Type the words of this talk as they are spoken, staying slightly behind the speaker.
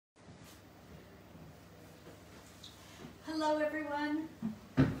Hello everyone,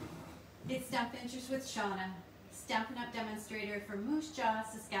 it's Stamp Ventures with Shauna, Stampin' Up! Demonstrator for Moose Jaw,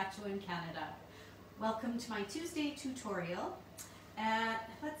 Saskatchewan, Canada. Welcome to my Tuesday tutorial.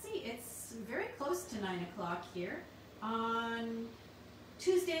 Let's see, it's very close to 9 o'clock here on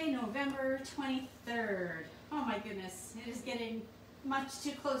Tuesday, November 23rd. Oh my goodness, it is getting much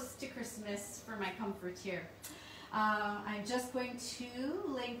too close to Christmas for my comfort here. I'm just going to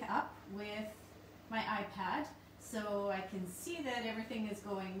link up with my iPad so I can see that everything is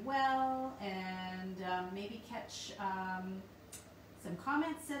going well and maybe catch some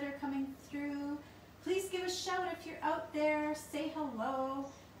comments that are coming through. Please give a shout if you're out there, say hello,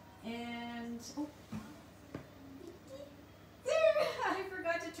 and oh, there, I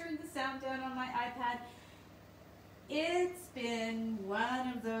forgot to turn the sound down on my iPad. It's been one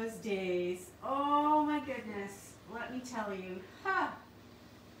of those days. Oh my goodness, let me tell you.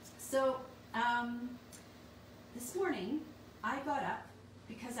 So, this morning I got up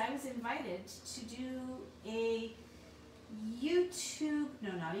because I was invited to do a YouTube,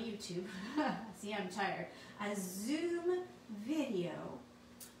 no, not a YouTube, see, I'm tired, a Zoom video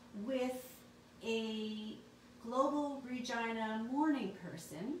with a Global Regina morning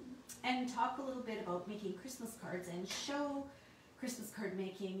person and talk a little bit about making Christmas cards and show Christmas card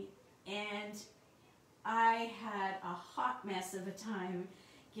making. And I had a hot mess of a time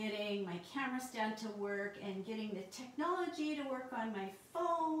getting my camera stand to work and getting the technology to work on my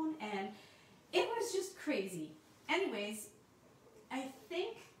phone, and it was just crazy. Anyways, I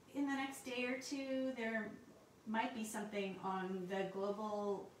think in the next day or two there might be something on the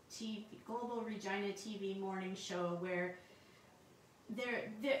Global Regina TV morning show where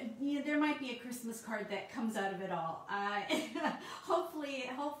there might be a Christmas card that comes out of it all. Hopefully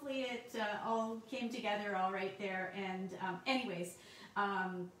it all came together all right there. And anyways,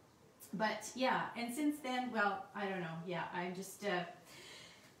 but yeah, and since then, well, I don't know. Yeah, I'm just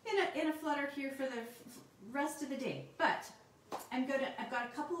in a flutter here for the rest of the day. But I've got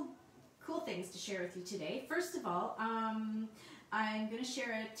a couple cool things to share with you today. First of all, I'm going to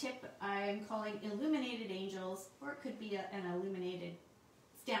share a tip I'm calling Illuminated Angels, or it could be an illuminated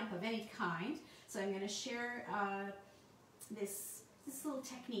stamp of any kind. So I'm going to share this little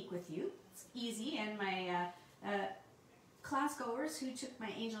technique with you. It's easy, and my class goers who took my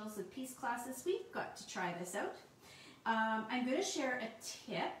Angels of Peace class this week got to try this out. I'm going to share a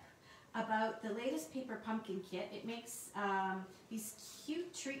tip about the latest paper pumpkin kit. It makes these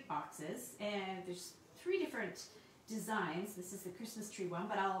cute treat boxes, and there's 3 different designs. This is the Christmas tree one,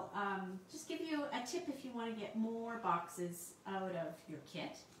 but I'll just give you a tip if you want to get more boxes out of your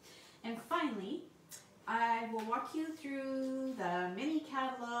kit. And finally, I will walk you through the mini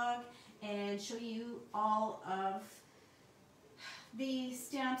catalog and show you all of the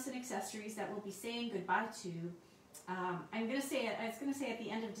stamps and accessories that we'll be saying goodbye to. I was going to say at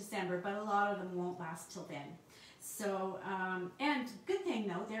the end of December, but a lot of them won't last till then. So, and good thing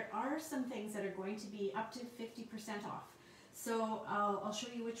though, there are some things that are going to be up to 50% off. So I'll show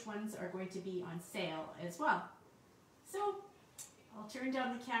you which ones are going to be on sale as well. So I'll turn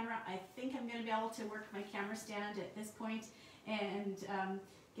down the camera. I think I'm going to be able to work my camera stand at this point and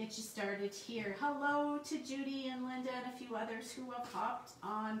get you started here. Hello to Judy and Linda and a few others who have hopped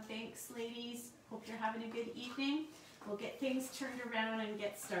on. Thanks, ladies. Hope you're having a good evening. We'll get things turned around and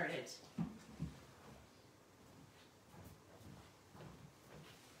get started.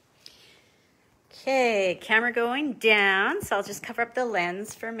 Okay, camera going down, so I'll just cover up the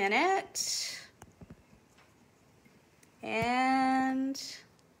lens for a minute. And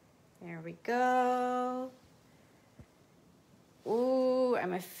there we go. Ooh,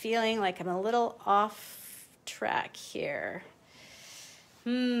 I'm feeling like I'm a little off track here.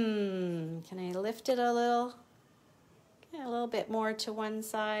 Can I lift it a little? A little bit more to one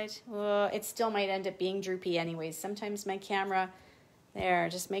side. Well, it still might end up being droopy anyways. Sometimes my camera, there,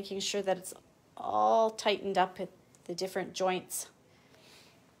 just making sure that it's all tightened up at the different joints.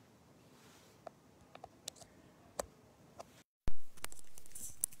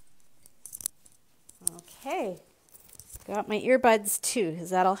 Okay. Got my earbuds too,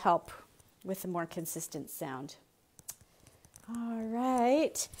 because that'll help with a more consistent sound. All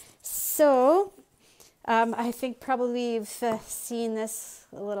right, so I think probably you've seen this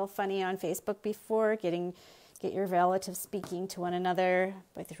a little funny on Facebook before, get your relatives speaking to one another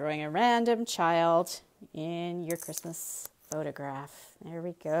by throwing a random child in your Christmas photograph. There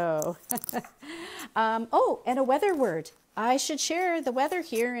we go. Oh, and a weather word. I should share the weather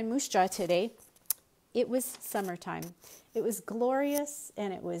here in Moose Jaw today. It was summertime. It was glorious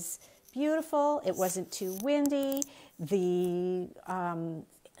and it was beautiful. It wasn't too windy. The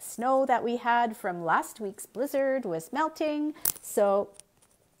snow that we had from last week's blizzard was melting. So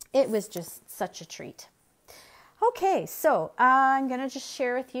it was just such a treat. Okay, so I'm going to just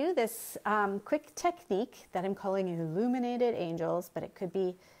share with you this quick technique that I'm calling Illuminated Angels, but it could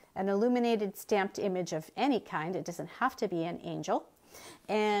be an illuminated stamped image of any kind. It doesn't have to be an angel.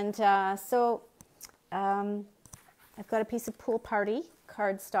 And I've got a piece of Pool Party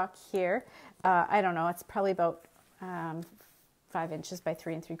cardstock here. I don't know, it's probably about 5 inches by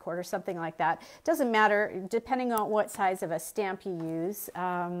 3 3/4, something like that. Doesn't matter, depending on what size of a stamp you use,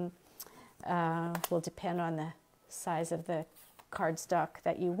 will depend on the size of the cardstock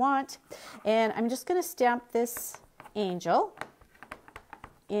that you want. And I'm just going to stamp this angel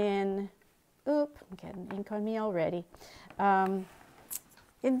in, I'm getting ink on me already, in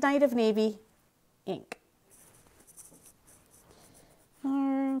Night of Navy ink.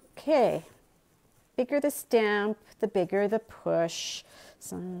 Okay, bigger the stamp, the bigger the push.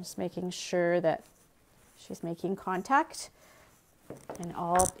 So I'm just making sure that she's making contact in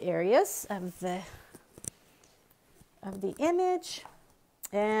all areas of the image,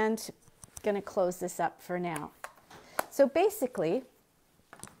 and going to close this up for now. So basically,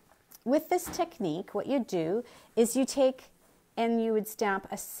 with this technique, what you do is you take and you would stamp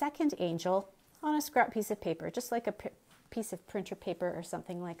a second angel on a scrap piece of paper, just like a piece of printer paper or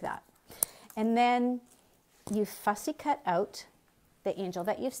something like that. And then you fussy cut out the angel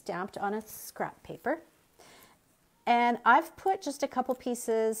that you've stamped on a scrap paper. And I've put just a couple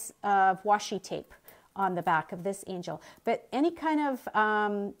pieces of washi tape on the back of this angel, but any kind of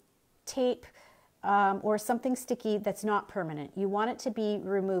tape or something sticky that's not permanent. You want it to be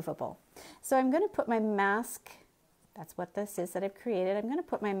removable. So I'm going to put my mask, that's what this is that I've created. I'm going to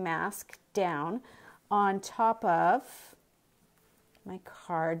put my mask down on top of my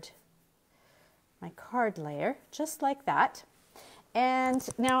card layer, just like that. And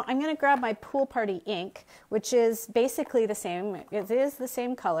now I'm going to grab my Pool Party ink, which is basically the same. It is the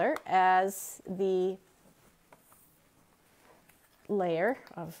same color as the layer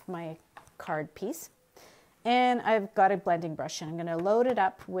of my card piece. And I've got a blending brush, and I'm going to load it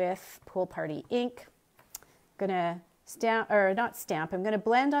up with Pool Party ink. I'm going to stamp, or not stamp, I'm going to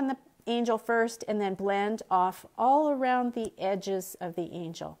blend on the angel first and then blend off all around the edges of the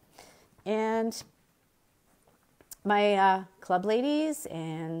angel. And my club ladies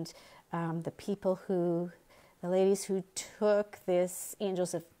and the ladies who took this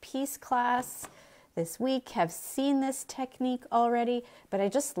Angels of Peace class this week have seen this technique already, but I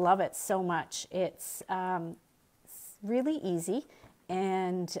just love it so much. It's really easy,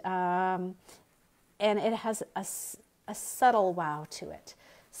 and it has a subtle wow to it.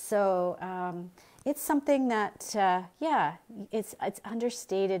 So it's something that, yeah, it's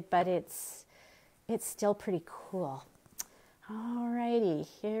understated, but it's still pretty cool. Alrighty,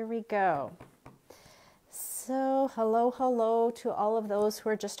 here we go. So hello to all of those who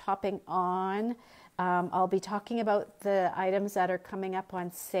are just hopping on. I'll be talking about the items that are coming up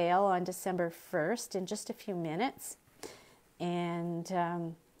on sale on December 1st in just a few minutes. And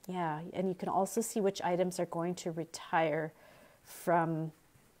yeah, and you can also see which items are going to retire from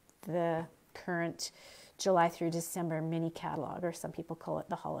the current July through December mini catalog, or some people call it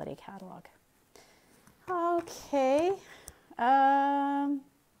the holiday catalog. Okay.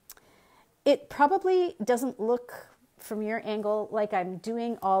 It probably doesn't look from your angle like I'm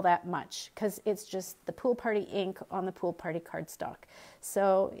doing all that much, because it's just the Pool Party ink on the Pool Party cardstock.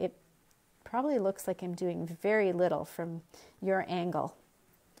 So it probably looks like I'm doing very little from your angle.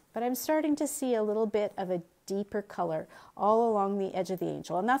 But I'm starting to see a little bit of a deeper color all along the edge of the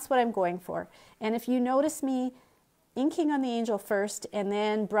angel, and that's what I'm going for. And if you notice me inking on the angel first and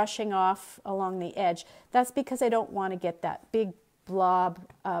then brushing off along the edge, that's because I don't want to get that big blob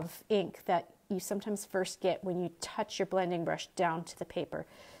of ink that you sometimes first get when you touch your blending brush down to the paper.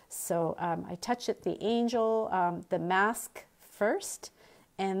 So I touch it, the angel, the mask first,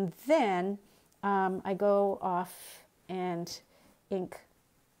 and then I go off and ink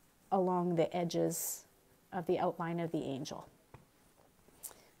along the edges of the outline of the angel.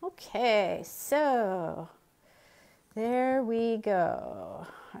 Okay, so there we go.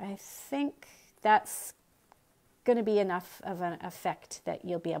 I think that's going to be enough of an effect that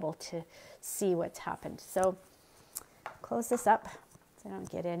you'll be able to see what's happened. So close this up so I don't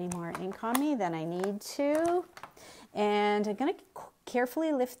get any more ink on me than I need to. And I'm going to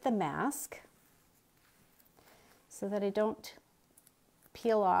carefully lift the mask so that I don't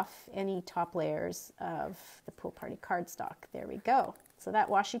peel off any top layers of the Pool Party cardstock. There we go. So that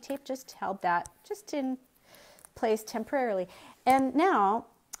washi tape just held that just in place temporarily. And now,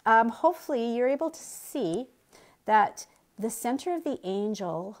 hopefully you're able to see that the center of the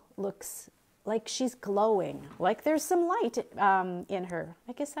angel looks like she's glowing, like there's some light in her.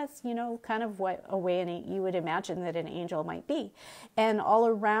 I guess that's, you know, kind of what a way you would imagine that an angel might be. And all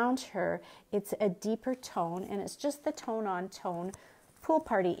around her, it's a deeper tone, and it's just the tone-on-tone pool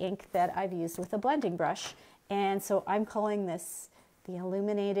party ink that I've used with a blending brush. And so I'm calling this the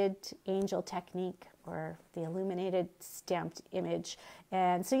Illuminated Angel Technique, or the Illuminated Stamped Image.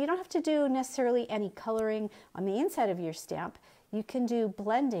 And so you don't have to do necessarily any coloring on the inside of your stamp. You can do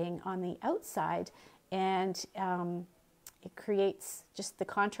blending on the outside, and it creates just the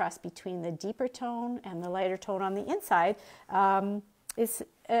contrast between the deeper tone and the lighter tone on the inside. Another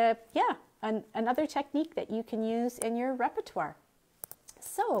technique that you can use in your repertoire.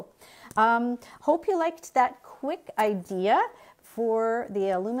 So, hope you liked that quick idea for the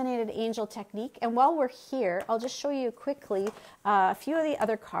Illuminated Angel Technique. And while we're here, I'll just show you quickly a few of the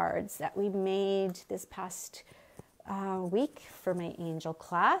other cards that we made this past week for my angel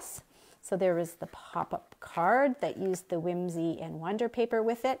class. So there was the pop-up card that used the Whimsy and Wonder paper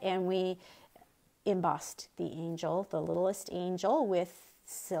with it, and we embossed the angel, the littlest angel, with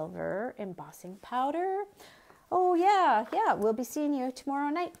silver embossing powder. Oh yeah, we'll be seeing you tomorrow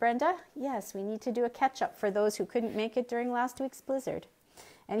night, Brenda. Yes, we need to do a catch-up for those who couldn't make it during last week's blizzard.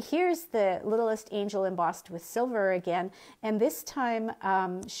 And here's the littlest angel embossed with silver again. And this time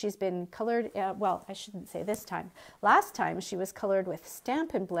she's been colored, well, I shouldn't say this time. Last time she was colored with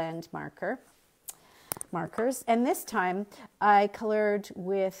Stampin' Blend markers. And this time I colored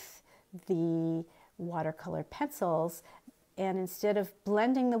with the watercolor pencils. And instead of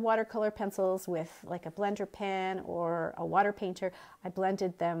blending the watercolor pencils with like a blender pen or a water painter, I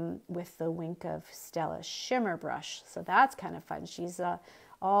blended them with the Wink of Stella shimmer brush. So that's kind of fun. She's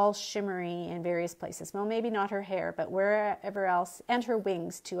all shimmery in various places. Well, maybe not her hair, but wherever else, and her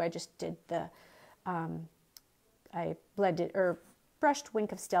wings too. I just did the, I blended or brushed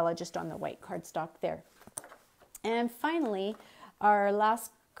Wink of Stella just on the white cardstock there. And finally, our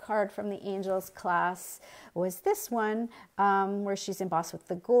last card from the Angels class was this one, where she's embossed with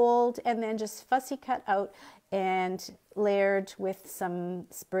the gold and then just fussy cut out and layered with some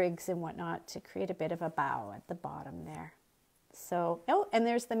sprigs and whatnot to create a bit of a bow at the bottom there. So, oh, and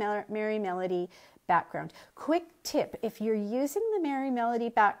there's the Merry Melody background. Quick tip, if you're using the Merry Melody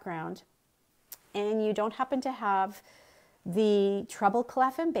background and you don't happen to have the treble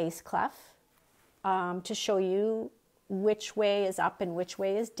clef and bass clef to show you which way is up and which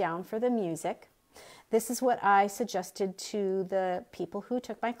way is down for the music, this is what I suggested to the people who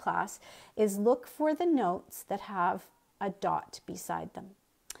took my class, is look for the notes that have a dot beside them.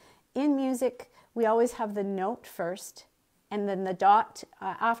 In music, we always have the note first, and then the dot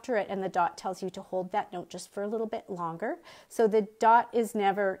after it, and the dot tells you to hold that note just for a little bit longer. So the dot is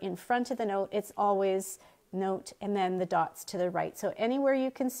never in front of the note, it's always note and then the dots to the right. So anywhere you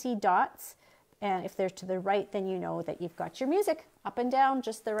can see dots, and if they're to the right, then you know that you've got your music up and down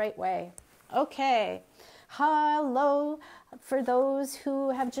just the right way. Okay, hello for those who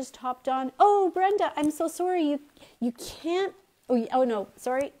have just hopped on. Oh, Brenda, I'm so sorry, you can't. Oh no,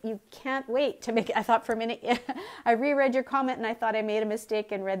 sorry, you can't wait to make it. I thought for a minute, I reread your comment and I thought I made a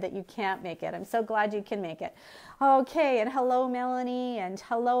mistake and read that you can't make it. I'm so glad you can make it. Okay, and hello Melanie and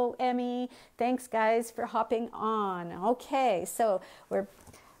hello Emmy. Thanks guys for hopping on. Okay, so we're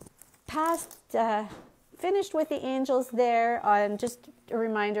finished with the angels there. Just a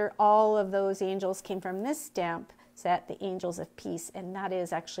reminder, all of those angels came from this stamp set, the Angels of Peace, and that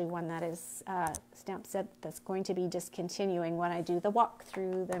is actually one that is stamp set that's going to be discontinuing when I do the walk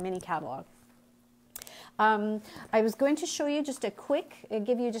through the mini catalog. I was going to show you just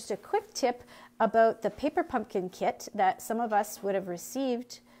give you just a quick tip about the paper pumpkin kit that some of us would have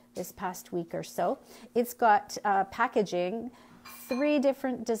received this past week or so. It's got packaging, 3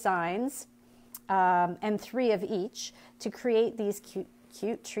 different designs, and 3 of each to create these cute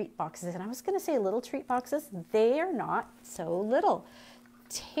treat boxes. And I was going to say little treat boxes. They are not so little.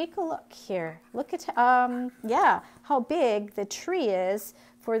 Take a look here. Look at how big the tree is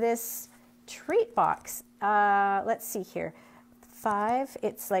for this treat box. Let's see here. 5.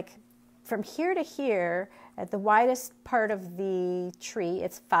 It's like from here to here at the widest part of the tree.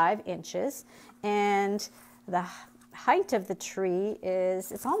 It's 5 inches, and the height of the tree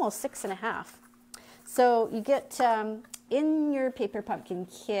it's almost 6.5. So you get in your paper pumpkin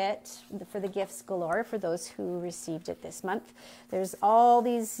kit for the gifts galore, for those who received it this month, there's all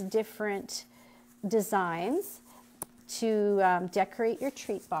these different designs to decorate your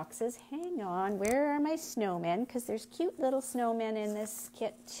treat boxes. Hang on, where are my snowmen? Because there's cute little snowmen in this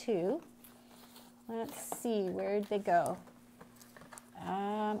kit too. Let's see, where'd they go?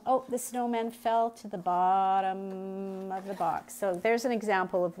 Oh, the snowman fell to the bottom of the box. So there's an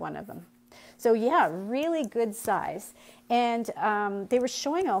example of one of them. So yeah, really good size. And they were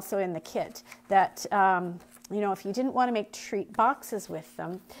showing also in the kit that, you know, if you didn't want to make treat boxes with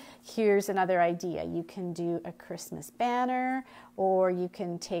them, here's another idea. You can do a Christmas banner, or you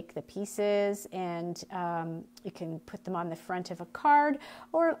can take the pieces and you can put them on the front of a card,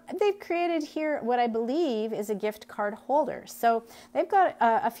 or they've created here what I believe is a gift card holder. So they've got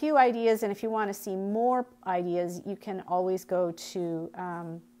a few ideas, and if you want to see more ideas, you can always go to,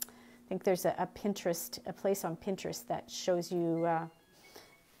 I think there's a place on Pinterest that shows you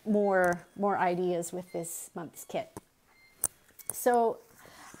more ideas with this month's kit. So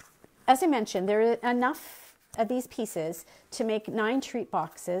as I mentioned, there are enough of these pieces to make 9 treat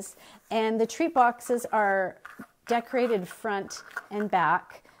boxes, and the treat boxes are decorated front and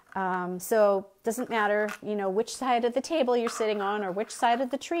back. So it doesn't matter, you know, which side of the table you're sitting on or which side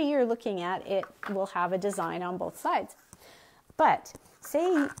of the tree you're looking at, it will have a design on both sides. But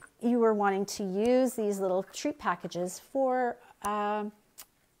say you were wanting to use these little treat packages for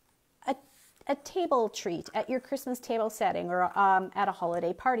a table treat at your Christmas table setting, or at a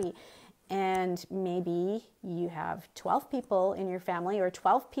holiday party. And maybe you have 12 people in your family, or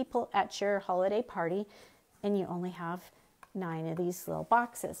 12 people at your holiday party, and you only have 9 of these little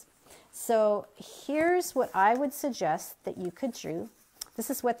boxes. So here's what I would suggest that you could do. This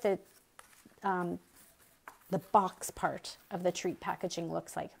is what the box part of the treat packaging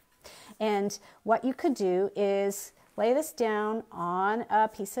looks like. And what you could do is lay this down on a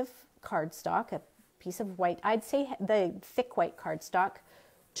piece of cardstock, a piece of white, I'd say the thick white cardstock,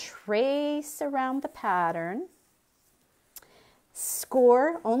 trace around the pattern,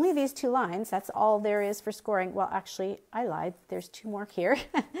 score only these 2 lines. That's all there is for scoring. Well, actually, I lied. There's 2 more here.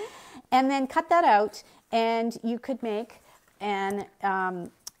 And then cut that out, and you could make an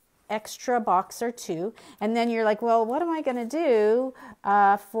extra box or 2. And then you're like, well, what am I going to do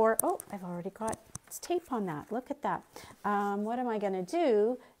for, oh, I've already got tape on that. Look at that. What am I going to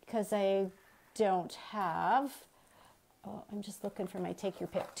do? Because I don't have, oh, I'm just looking for my take your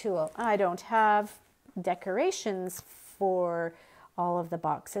pick tool. I don't have decorations for all of the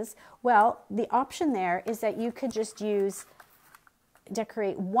boxes. Well, the option there is that you could just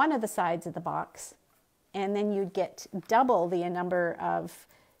decorate one of the sides of the box, and then you'd get double the number of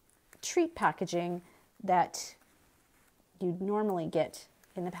treat packaging that you'd normally get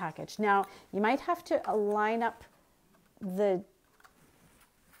in the package. Now, you might have to line up the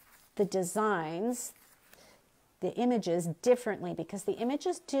designs, the images differently, because the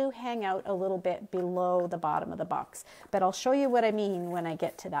images do hang out a little bit below the bottom of the box. But I'll show you what I mean when I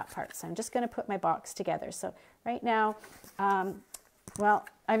get to that part. So I'm just going to put my box together. So right now, well,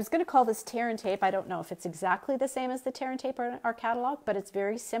 I was going to call this tear and tape. I don't know if it's exactly the same as the tear and tape or our catalog, but it's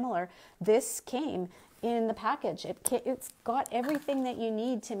very similar. This came in the package. It's got everything that you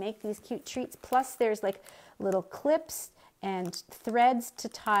need to make these cute treats. Plus there's like little clips and threads to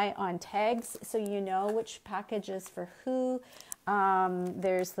tie on tags so you know which package is for who.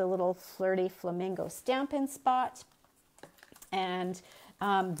 There's the little flirty flamingo Stampin' Spot. And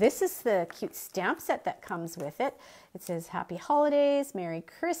this is the cute stamp set that comes with it. It says Happy Holidays, Merry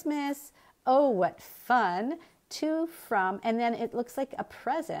Christmas, oh what fun, to, from, and then it looks like a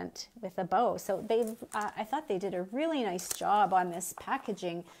present with a bow. So I thought they did a really nice job on this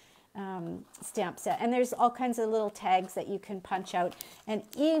packaging stamp set. And there's all kinds of little tags that you can punch out. And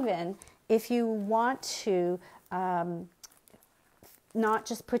even if you want to not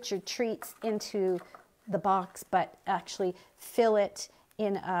just put your treats into the box, but actually fill it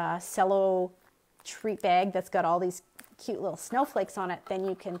in a cello treat bag that's got all these cute little snowflakes on it, then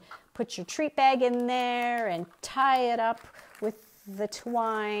you can put your treat bag in there and tie it up with the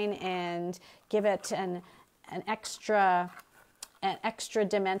twine and give it an extra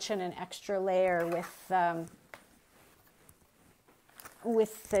dimension, an extra layer with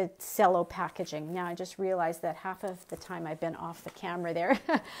the cello packaging. Now I just realized that half of the time I've been off the camera there.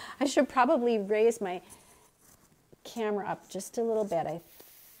 I should probably raise my camera up just a little bit. I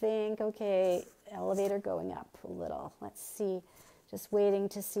think, okay, elevator going up a little. Let's see, just waiting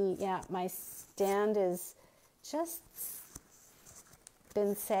to see. Yeah, my stand is just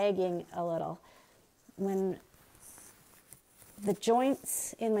been sagging a little. When the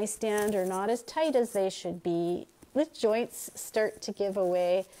joints in my stand are not as tight as they should be, the joints start to give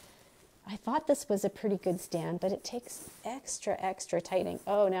away. I thought this was a pretty good stand, but it takes extra tightening.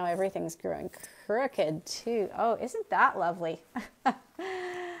 Oh, now everything's growing crooked too. Oh, isn't that lovely?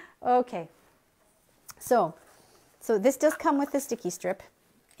 Okay, so this does come with the sticky strip,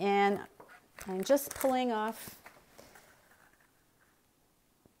 and I'm just pulling off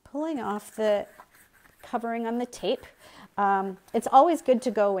pulling off the covering on the tape. It's always good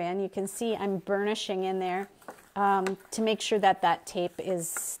to go in. You can see I'm burnishing in there to make sure that that tape is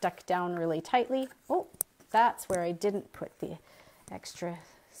stuck down really tightly. Oh, that's where I didn't put the extra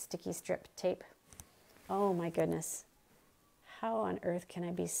sticky strip tape. Oh my goodness. How on earth can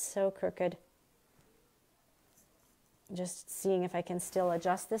I be so crooked? Just seeing if I can still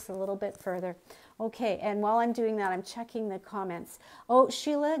adjust this a little bit further. Okay, and while I'm doing that, I'm checking the comments. Oh,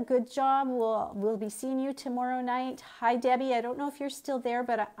 Sheila, good job. We'll be seeing you tomorrow night. Hi, Debbie. I don't know if you're still there,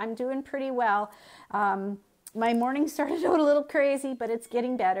 but I'm doing pretty well. My morning started out a little crazy, but it's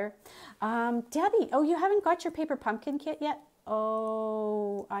getting better. Debbie, oh, you haven't got your paper pumpkin kit yet?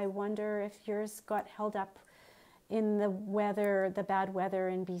 Oh, I wonder if yours got held up in the weather, the bad weather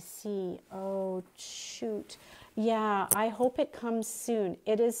in BC. Oh, shoot. Yeah, I hope it comes soon.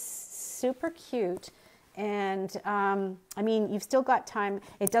 It is super cute. And I mean, you've still got time.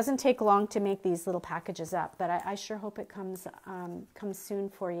 It doesn't take long to make these little packages up, but I sure hope it comes soon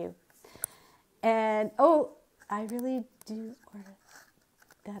for you. And oh, I really do order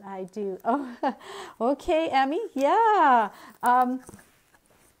that. I do. Oh, okay, Emmy. Yeah.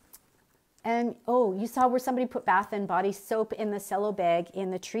 And oh, you saw where somebody put Bath and Body soap in the cello bag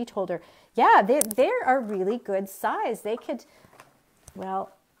in the treat holder. Yeah, they are really good size. They could,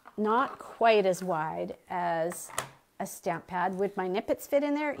 well, not quite as wide as a stamp pad. Would my nippets fit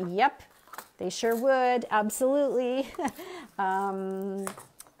in there? Yep, they sure would. Absolutely. You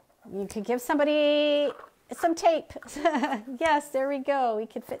could give somebody some tape. Yes, there we go. We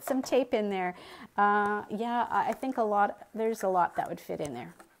could fit some tape in there. Yeah, I think there's a lot that would fit in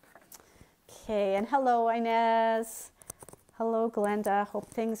there. Okay, and hello, Inez. Hello, Glenda. Hope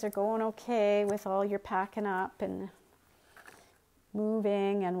things are going okay with all your packing up and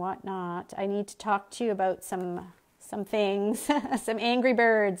moving and whatnot. I need to talk to you about some things, some Angry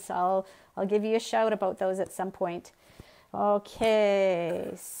Birds. I'll give you a shout about those at some point.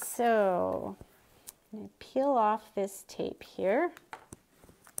 Okay, so I'm going to peel off this tape here.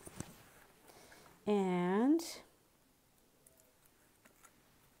 And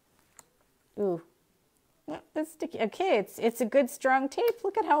ooh, that's sticky. Okay, it's a good strong tape.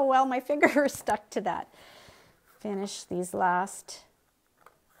 Look at how well my finger is stuck to that. Finish this last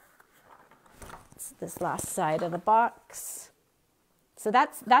side of the box. So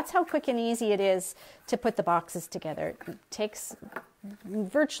that's how quick and easy it is to put the boxes together. It takes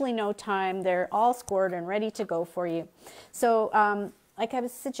virtually no time. They're all scored and ready to go for you. So like I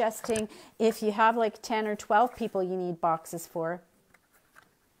was suggesting, if you have like 10 or 12 people you need boxes for,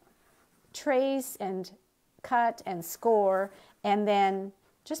 trace and cut and score, and then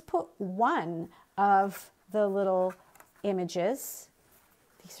just put one of the little images.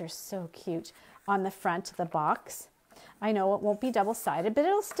 These are so cute, on the front of the box. I know it won't be double-sided, but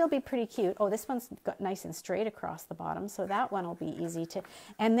it'll still be pretty cute. Oh, this one's got nice and straight across the bottom, so that one will be easy to.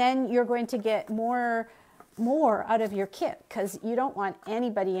 And then you're going to get more out of your kit, because you don't want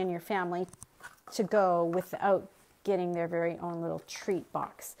anybody in your family to go without getting their very own little treat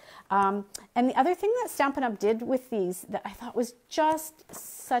box. And the other thing that Stampin' Up! Did with these that I thought was just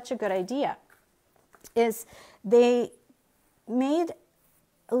such a good idea is they made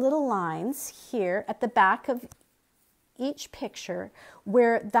little lines here at the back of each picture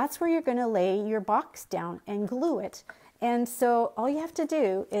that's where you're going to lay your box down and glue it. And so all you have to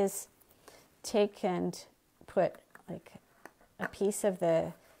do is take and put like a piece of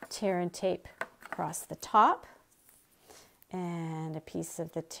the tear and tape across the top and a piece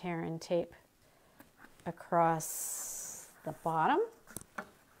of the tear and tape across the bottom.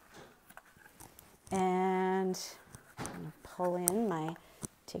 And I'm going to pull in my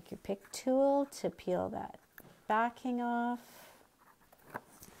take your pick tool to peel that backing off.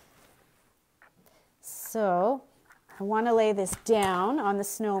 So I want to lay this down on the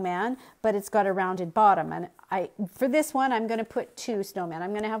snowman, but it's got a rounded bottom. And for this one, I'm going to put two snowmen.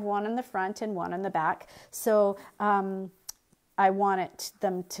 I'm going to have one on the front and one on the back. So I want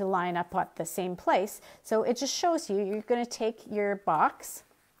them to line up at the same place. So it just shows you, you're going to take your box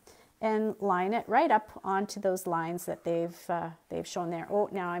and line it right up onto those lines that they've shown there. Oh,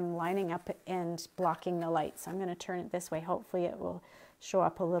 now I'm lining up and blocking the light. So I'm going to turn it this way. Hopefully it will show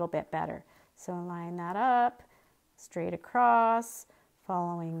up a little bit better. So line that up, straight across,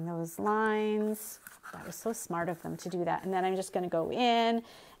 following those lines. That was so smart of them to do that. And then I'm just going to go in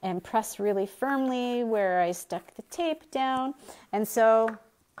and press really firmly where I stuck the tape down. And so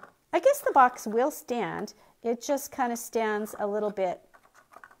I guess the box will stand. It just kind of stands a little bit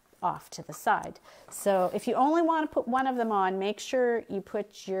off to the side. So if you only want to put one of them on, make sure you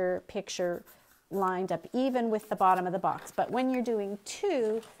put your picture lined up even with the bottom of the box. But when you're doing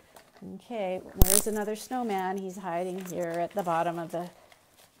two, Okay, where's another snowman? He's hiding here at the bottom of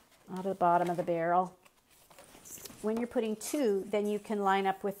the barrel. When you're putting two, then you can line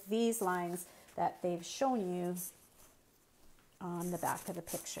up with these lines that they've shown you on the back of the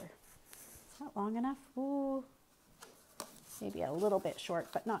picture. Is that long enough? Ooh, maybe a little bit short,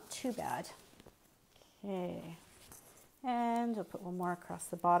 but not too bad. Okay, and I'll put one more across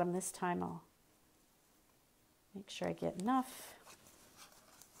the bottom. This time I'll make sure I get enough.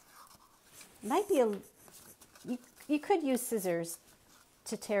 Might be you could use scissors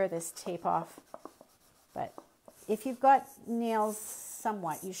to tear this tape off, but if you've got nails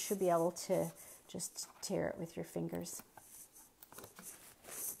somewhat, you should be able to just tear it with your fingers.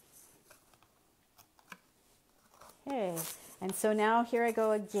 Okay, and so now here I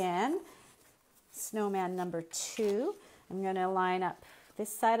go again. Snowman number 2. I'm going to line up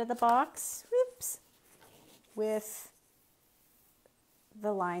this side of the box, whoops, with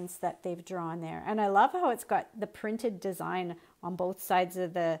the lines that they've drawn there. And I love how it's got the printed design on both sides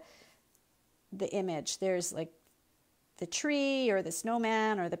of the image. There's like the tree or the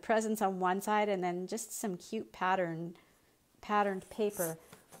snowman or the presents on one side, and then just some cute patterned paper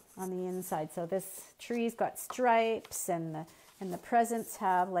on the inside. So this tree's got stripes, and the presents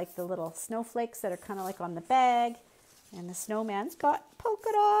have like the little snowflakes that are kind of like on the bag, and the snowman's got polka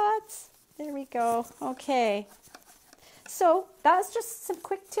dots. There we go. Okay. So that's just some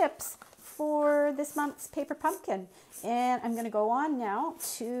quick tips for this month's paper pumpkin. And I'm going to go on now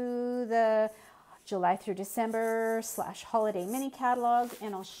to the July through December / holiday mini catalog,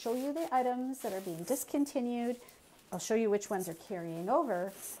 and I'll show you the items that are being discontinued. I'll show you which ones are carrying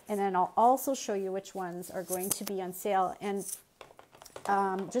over, and then I'll also show you which ones are going to be on sale. And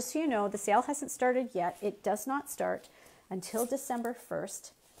just so you know, the sale hasn't started yet. It does not start until December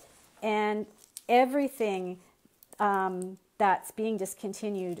 1st. And everything that's being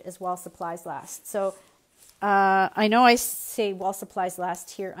discontinued is while supplies last. So I know I say while supplies last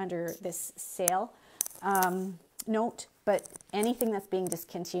here under this sale note, but anything that's being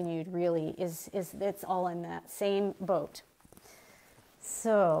discontinued really is it's all in that same boat.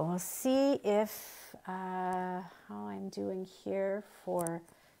 So we'll see if how I'm doing here for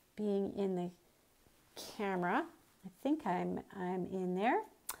being in the camera. I think I'm in there.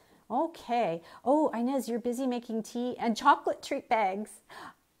 Okay. Oh, Inez, you're busy making tea and chocolate treat bags.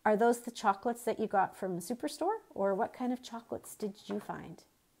 Are those the chocolates that you got from Superstore, or what kind of chocolates did you find?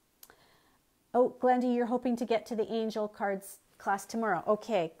 Oh, Glenda, you're hoping to get to the Angel Cards class tomorrow.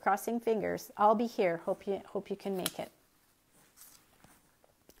 Okay, crossing fingers. I'll be here. Hope you can make it.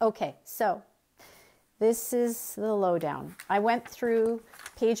 Okay, so this is the lowdown. I went through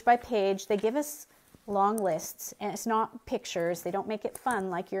page by page. They give us long lists, and it's not pictures. They don't make it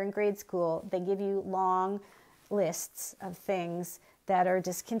fun like you're in grade school. They give you long lists of things that are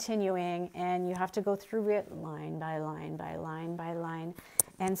discontinuing, and you have to go through it line by line by line by line.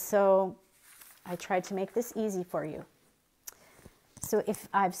 And so I tried to make this easy for you. So if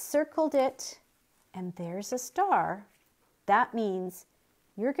I've circled it and there's a star, that means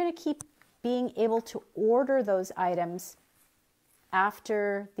you're going to keep being able to order those items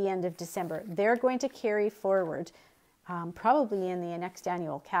after the end of December. They're going to carry forward, probably in the next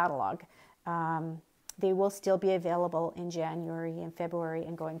annual catalog. They will still be available in January and February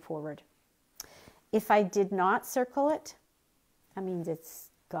and going forward. If I did not circle it, that means it's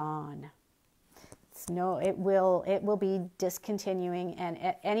gone. It will be discontinuing, and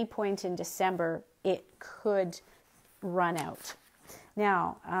at any point in December, it could run out.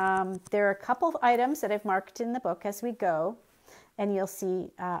 Now, there are a couple of items that I've marked in the book as we go, and you'll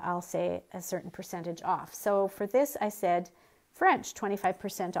see I'll say a certain percentage off. So for this, I said French,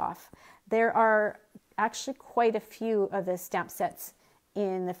 25% off. There are actually quite a few of the stamp sets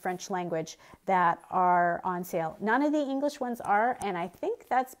in the French language that are on sale. None of the English ones are, and I think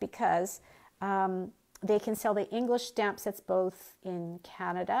that's because they can sell the English stamp sets both in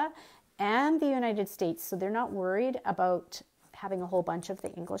Canada and the United States, so they're not worried about having a whole bunch of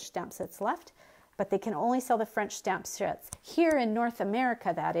the English stamp sets left, but they can only sell the French stamp sets here in North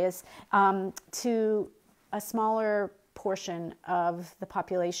America, that is, to a smaller portion of the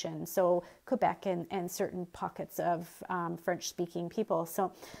population, so Quebec and certain pockets of French-speaking people.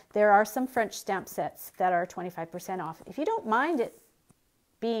 So there are some French stamp sets that are 25% off. If you don't mind it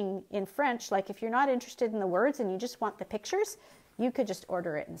being in French, like if you're not interested in the words and you just want the pictures, you could just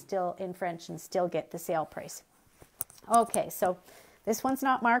order it and still in French and still get the sale price. Okay, so this one's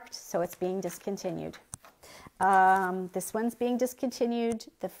not marked, so it's being discontinued. This one's being discontinued.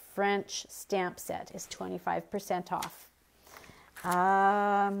 The French stamp set is 25% off.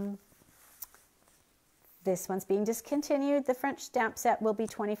 This one's being discontinued. The French stamp set will be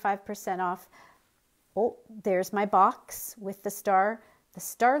 25% off. Oh, there's my box with the star, the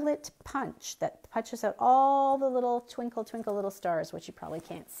starlit punch that punches out all the little twinkle, twinkle little stars, which you probably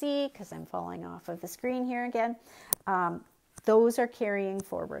can't see because I'm falling off of the screen here again. Those are carrying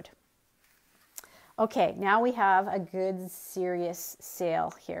forward. Okay, now we have a good serious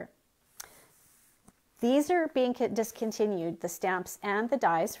sale here. These are being discontinued, the stamps and the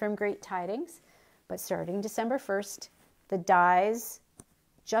dies from Great Tidings, but starting December 1st, the dies,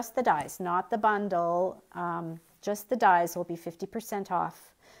 just the dies, not the bundle, just the dies will be 50%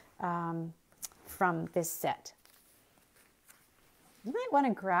 off from this set. You might want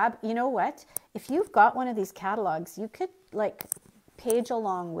to grab, you know what, if you've got one of these catalogs, you could like page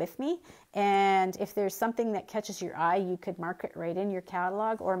along with me, and if there's something that catches your eye, you could mark it right in your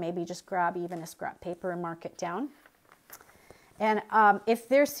catalog, or maybe just grab even a scrap paper and mark it down. And if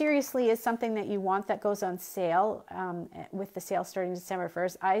there seriously is something that you want that goes on sale, with the sale starting December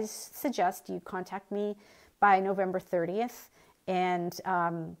 1st, I suggest you contact me by November 30th, and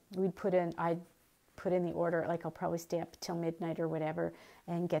I'd put in the order, like I'll probably stay up till midnight or whatever,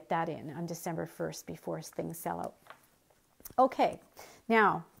 and get that in on December 1st before things sell out. Okay,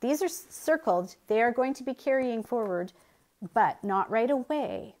 now these are circled. They are going to be carrying forward, but not right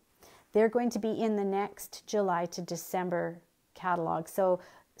away. They're going to be in the next July to December catalog. So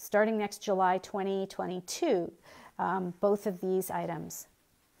starting next July 2022, both of these items.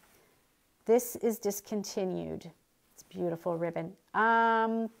 This is discontinued. It's beautiful ribbon.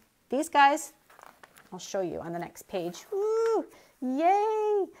 These guys, I'll show you on the next page. Woo!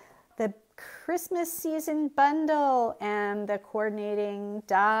 Yay! The Christmas season bundle and the coordinating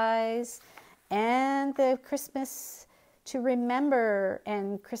dies and the Christmas to remember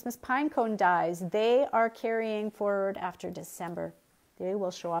and Christmas pinecone dies. They are carrying forward after December. They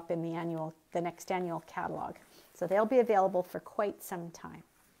will show up in the next annual catalog. So they'll be available for quite some time.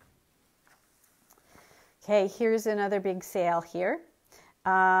 Okay, here's another big sale here.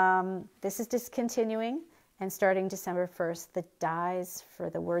 This is discontinuing, and starting December 1st, the dies for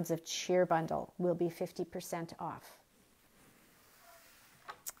the Words of Cheer bundle will be 50% off.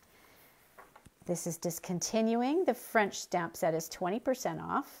 This is discontinuing. The French stamp set is 20%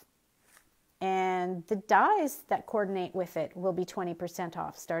 off, and the dies that coordinate with it will be 20%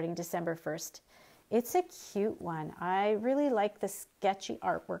 off starting December 1st. It's a cute one. I really like the sketchy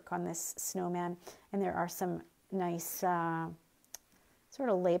artwork on this snowman, and there are some nice sort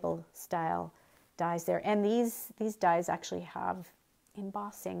of label style dies there. And these dies actually have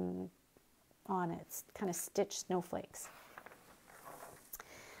embossing on it. It's kind of stitched snowflakes.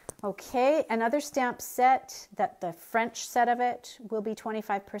 Okay, another stamp set, that the French set of it will be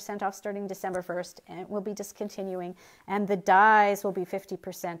 25% off starting December 1st, and it will be discontinuing, and the dies will be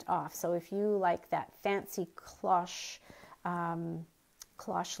 50% off. So if you like that fancy cloche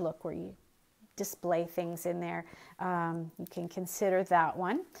look where you display things in there, you can consider that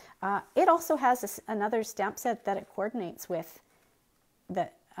one. It also has another stamp set that it coordinates with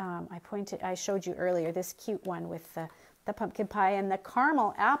that I showed you earlier, this cute one with the pumpkin pie and the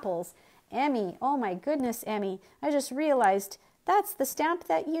caramel apples. Emmy, oh my goodness, Emmy, I just realized that's the stamp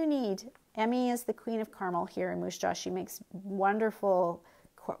that you need. Emmy is the queen of caramel here in Moose Jaw. She makes wonderful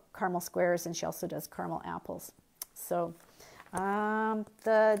caramel squares, and she also does caramel apples. So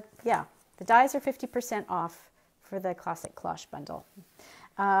the dies are 50% off for the classic cloche bundle.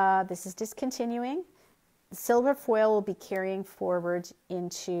 This is discontinuing. Silver foil will be carrying forward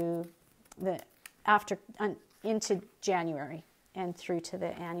into into January and through to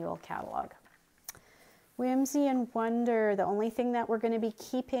the annual catalog. Whimsy and Wonder, the only thing that we're going to be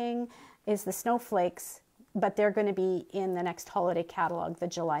keeping is the snowflakes, but they're going to be in the next holiday catalog, the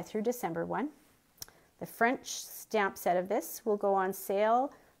July through December one. The French stamp set of this will go on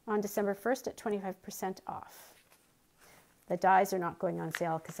sale on December 1st at 25% off. The dies are not going on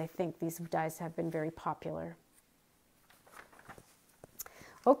sale because I think these dies have been very popular.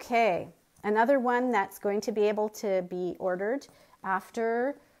 Okay. Another one that's going to be able to be ordered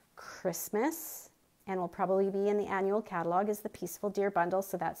after Christmas and will probably be in the annual catalog is the Peaceful Deer bundle.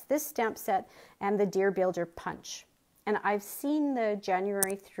 So that's this stamp set and the Deer Builder punch. And I've seen the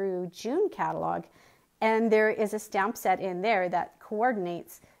January through June catalog, and there is a stamp set in there that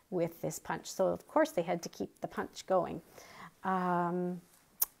coordinates with this punch. So of course they had to keep the punch going.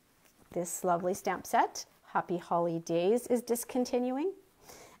 This lovely stamp set, Happy Holidays, is discontinuing.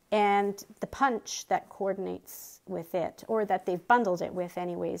 And the punch that coordinates with it, or that they've bundled it with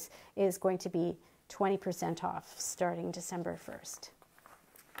anyways, is going to be 20% off starting December 1st.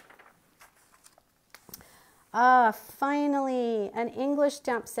 Finally, an English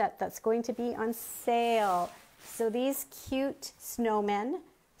stamp set that's going to be on sale. So these cute snowmen,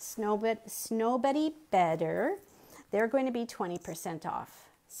 Snowbuddy Better, they're going to be 20% off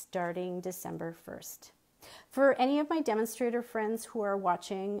starting December 1st. For any of my demonstrator friends who are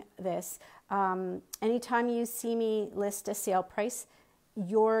watching this, anytime you see me list a sale price,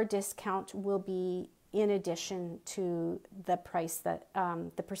 your discount will be in addition to the price that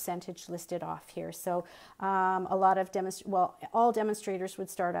the percentage listed off here. So a lot of all demonstrators would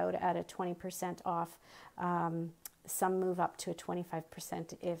start out at a 20% off. Some move up to a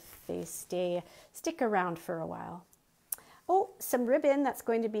 25% if they stick around for a while. Oh, some ribbon that's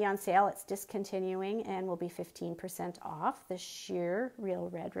going to be on sale. It's discontinuing and will be 15% off. The sheer real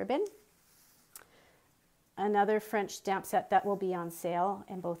red ribbon. Another French stamp set that will be on sale,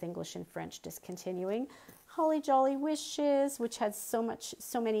 and both English and French discontinuing. Holly Jolly Wishes, which had so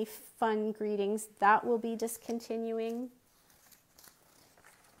many fun greetings, that will be discontinuing.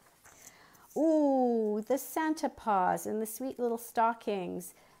 Ooh, the Santa Paws and the sweet little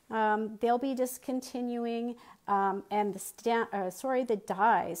stockings. They'll be discontinuing, and the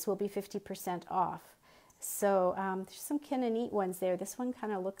dies will be 50% off. So there's some kind of neat ones there. This one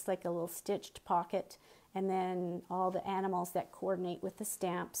kind of looks like a little stitched pocket, and then all the animals that coordinate with the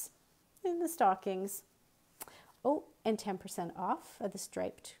stamps and the stockings. Oh, and 10% off of the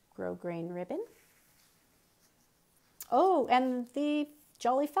striped grosgrain ribbon. Oh, and the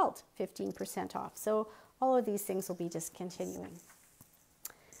Jolly Felt, 15% off. So all of these things will be discontinuing.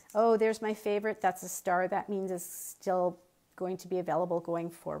 Oh, there's my favorite. That's a star. That means it's still going to be available going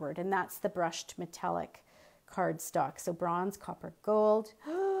forward. And that's the brushed metallic cardstock. So bronze, copper, gold.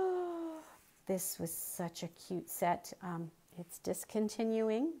 This was such a cute set. It's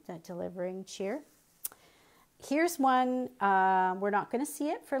discontinuing, the Delivering Cheer. Here's one. We're not going to see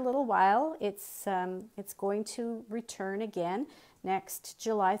it for a little while. It's going to return again next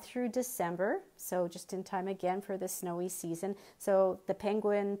July through December, so just in time again for the snowy season. So the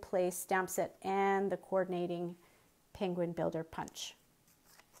Penguin Place stamp set and the coordinating Penguin Builder Punch.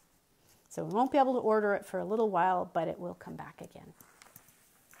 So we won't be able to order it for a little while, but it will come back again.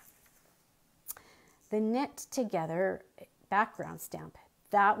 The Knit Together background stamp,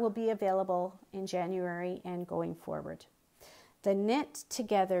 that will be available in January and going forward. The Knit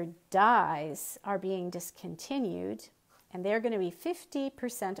Together dies are being discontinued, and they're going to be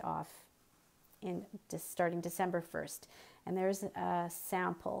 50% off starting December 1st. And there's a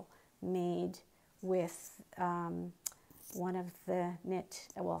sample made with one of the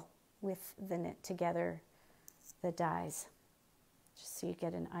with the Knit Together, the dies, just so you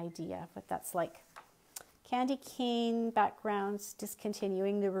get an idea of what that's like. Candy cane backgrounds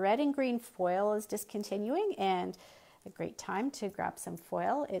discontinuing. The red and green foil is discontinuing, and a great time to grab some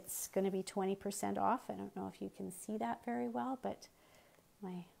foil. It's going to be 20% off. I don't know if you can see that very well, but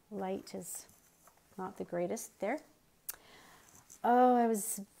my light is not the greatest there. Oh, I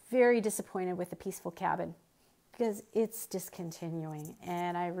was very disappointed with the Peaceful Cabin because it's discontinuing,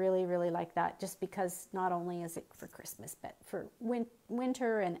 and I really, really like that, just because not only is it for Christmas, but for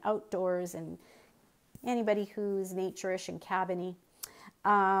winter and outdoors and anybody who's nature-ish and cabin-y.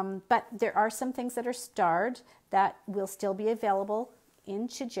 But there are some things that are starred that will still be available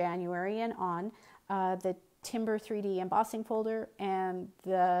into January and on. The Timber 3D embossing folder and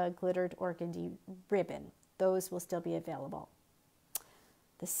the glittered organdy ribbon. Those will still be available.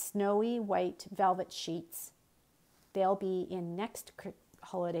 The snowy white velvet sheets, they'll be in next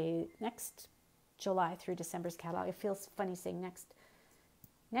July through December's catalog. It feels funny saying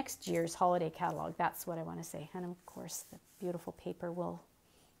next year's holiday catalog. That's what I want to say. And of course, the beautiful paper will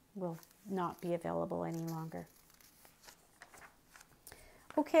not be available any longer.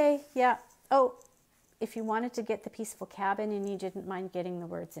 Okay, yeah. Oh, if you wanted to get the Peaceful Cabin and you didn't mind getting the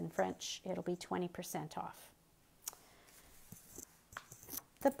words in French, it'll be 20% off.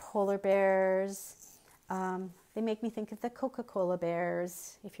 The polar bears, they make me think of the Coca-Cola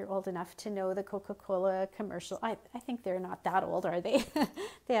bears. If you're old enough to know the Coca-Cola commercial, I think they're not that old, are they?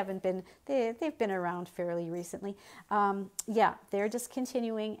 They've been around fairly recently. Yeah, they're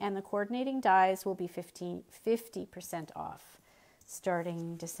discontinuing, and the coordinating dies will be 50% off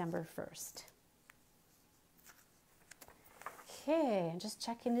starting December 1st. Okay, I'm just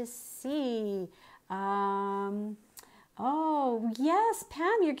checking to see. Oh, yes,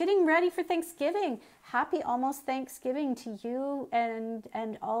 Pam, you're getting ready for Thanksgiving. Happy almost Thanksgiving to you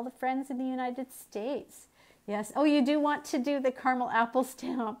and all the friends in the United States. Yes. Oh, you do want to do the caramel apple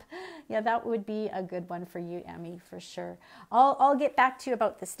stamp. Yeah, that would be a good one for you, Emmy, for sure. I'll get back to you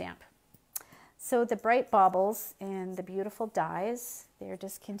about the stamp. So the bright baubles and the beautiful dies, they're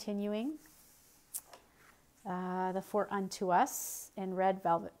discontinuing. The For Unto Us in red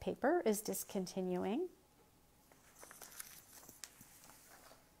velvet paper is discontinuing.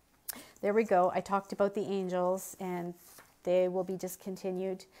 There we go. I talked about the angels and they will be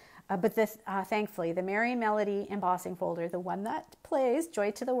discontinued. But this, thankfully, the Merry Melody embossing folder, the one that plays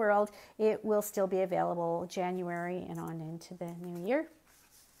Joy to the World, it will still be available January and on into the new year.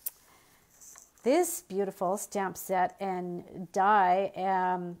 This beautiful stamp set and die,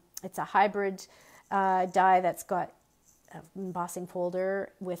 it's a hybrid die that's got an embossing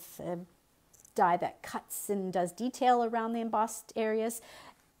folder with a die that cuts and does detail around the embossed areas.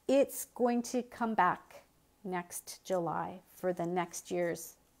 It's going to come back next July for the next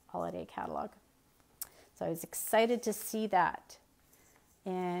year's holiday catalog. So I was excited to see that.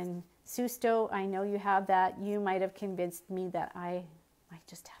 And Susto, I know you have that. You might have convinced me that I might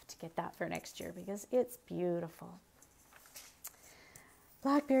just have to get that for next year because it's beautiful.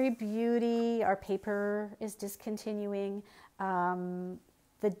 Blackberry Beauty, our paper is discontinuing. I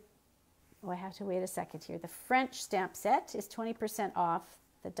have to wait a second here. The French stamp set is 20% off.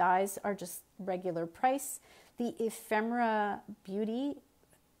 The dies are just regular price. The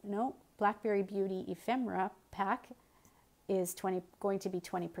Blackberry Beauty Ephemera pack is going to be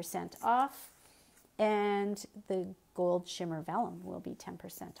 20% off. And the Gold Shimmer Vellum will be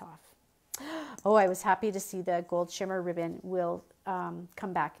 10% off. Oh, I was happy to see the Gold Shimmer ribbon will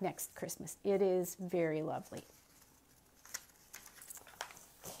come back next Christmas. It is very lovely.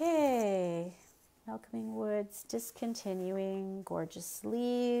 Okay, Welcoming Woods discontinuing. Gorgeous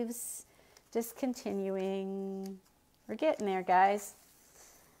Leaves discontinuing. We're getting there, guys.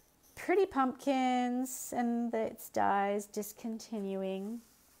 Pretty Pumpkins and its dies discontinuing.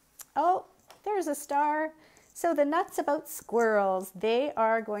 Oh, there's a star. So the Nuts About Squirrels, they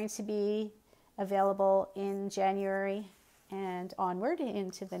are going to be available in January and onward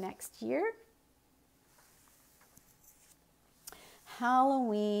into the next year.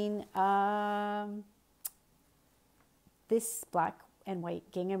 Halloween, this black and white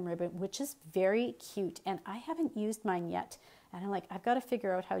gingham ribbon, which is very cute, and I haven't used mine yet. And I'm like, I've got to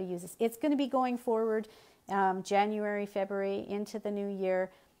figure out how to use this. It's going to be going forward January, February into the new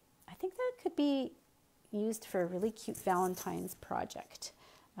year. I think that could be used for a really cute Valentine's project.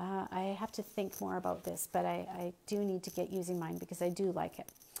 I have to think more about this, but I do need to get using mine because I do like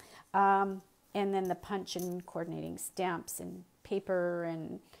it. And then the punch and coordinating stamps and paper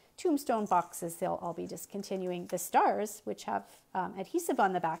and tombstone boxes, they'll all be discontinuing. The stars, which have adhesive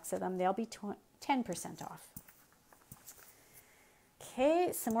on the backs of them, they'll be 10% off.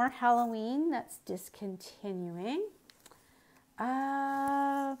 Okay, some more Halloween that's discontinuing.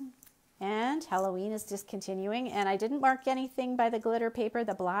 And Halloween is discontinuing, and I didn't mark anything by the glitter paper,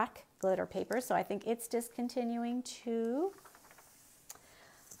 the black glitter paper, so I think it's discontinuing too.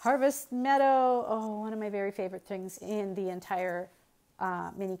 Harvest Meadow, oh, one of my very favorite things in the entire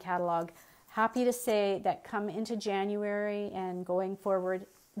mini catalog. Happy to say that come into January and going forward,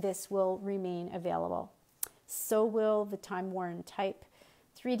 this will remain available. So will the time-worn type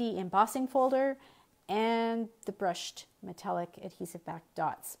 3D embossing folder and the brushed metallic adhesive back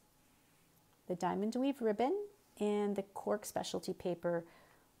dots. The diamond weave ribbon and the cork specialty paper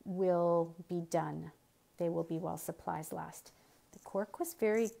will be done. They will be while supplies last. The cork was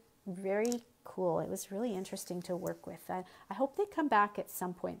very, very cool. It was really interesting to work with. I hope they come back at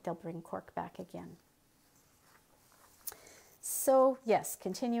some point. They'll bring cork back again. So yes,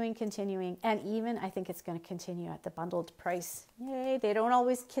 continuing, and even I think it's going to continue at the bundled price. Yay! They don't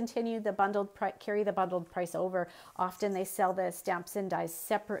always continue the carry the bundled price over. Often they sell the stamps and dies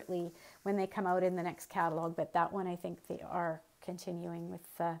separately when they come out in the next catalog. But that one, I think they are continuing with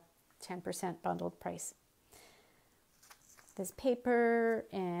the 10% bundled price. This paper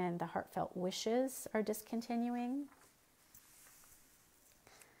and the Heartfelt Wishes are discontinuing.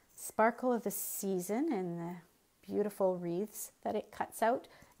 Sparkle of the Season and the beautiful wreaths that it cuts out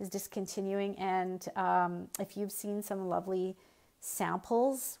is discontinuing. And if you've seen some lovely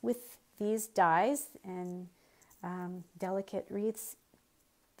samples with these dies and delicate wreaths,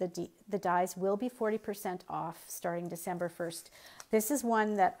 the dies will be 40% off starting December 1st. This is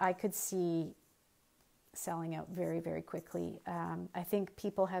one that I could see selling out very, very quickly. I think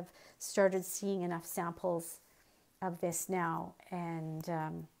people have started seeing enough samples of this now, and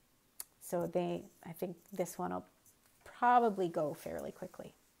so I think this one will probably go fairly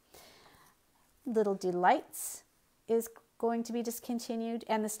quickly. Little Delights is going to be discontinued,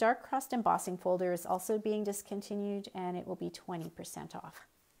 and the star-crossed embossing folder is also being discontinued, and it will be 20% off.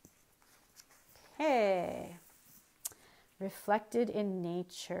 Okay, Reflected in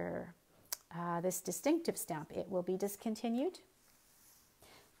Nature. This distinctive stamp, it will be discontinued.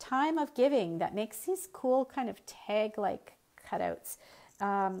 time of giving that makes these cool kind of tag-like cutouts.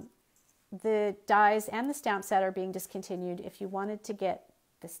 The dies and the stamp set are being discontinued. If you wanted to get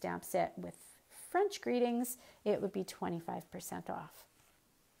the stamp set with French greetings, it would be 25% off.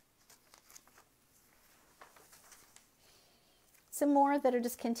 Some more that are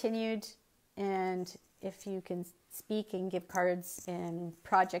discontinued, and if you can speak and give cards and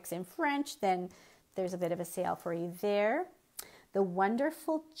projects in French, then there's a bit of a sale for you there. The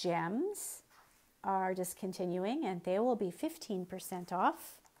Wonderful Gems are discontinuing, and they will be 15%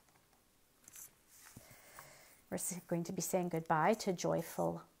 off. We're going to be saying goodbye to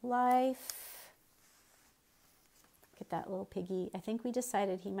Joyful Life. Look at that little piggy. I think we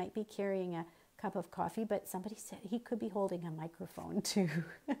decided he might be carrying a cup of coffee, but somebody said he could be holding a microphone too.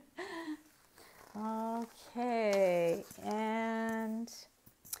 Okay, and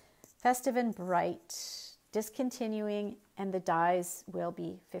Festive and Bright discontinuing, and the dies will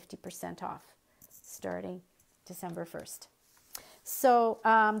be 50% off starting December 1st. So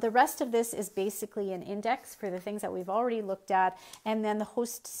the rest of this is basically an index for the things that we've already looked at, and then the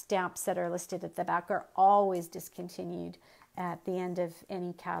host stamps that are listed at the back are always discontinued at the end of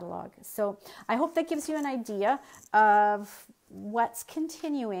any catalog. So I hope that gives you an idea of what's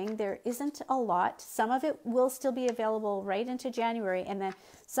continuing. There isn't a lot. Some of it will still be available right into January, and then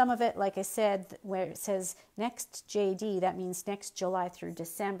some of it, like I said, where it says next JD, that means next July through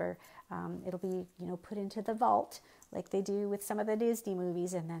December. It'll be, put into the vault like they do with some of the Disney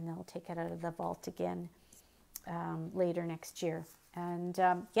movies, and then they'll take it out of the vault again later next year. And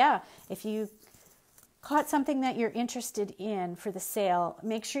if you caught something that you're interested in for the sale,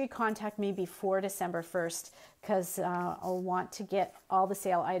 make sure you contact me before December 1st, because I'll want to get all the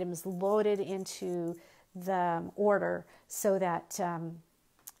sale items loaded into the order so that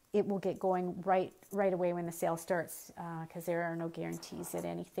it will get going right away when the sale starts, because there are no guarantees that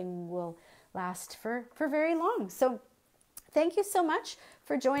anything will last for very long. So thank you so much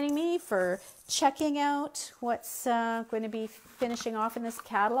for joining me, for checking out what's going to be finishing off in this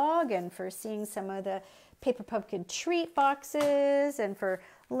catalog, and for seeing some of the Paper Pumpkin treat boxes, and for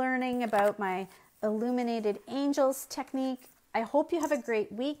learning about my Illuminated Angels technique. I hope you have a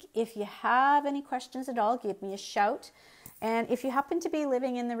great week. If you have any questions at all, give me a shout. And if you happen to be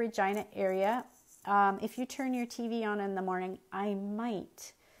living in the Regina area, if you turn your TV on in the morning, I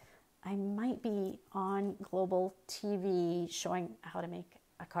might be on Global TV showing how to make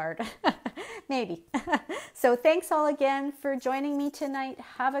a card. Maybe. So thanks all again for joining me tonight.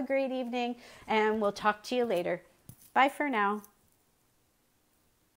 Have a great evening, and we'll talk to you later. Bye for now.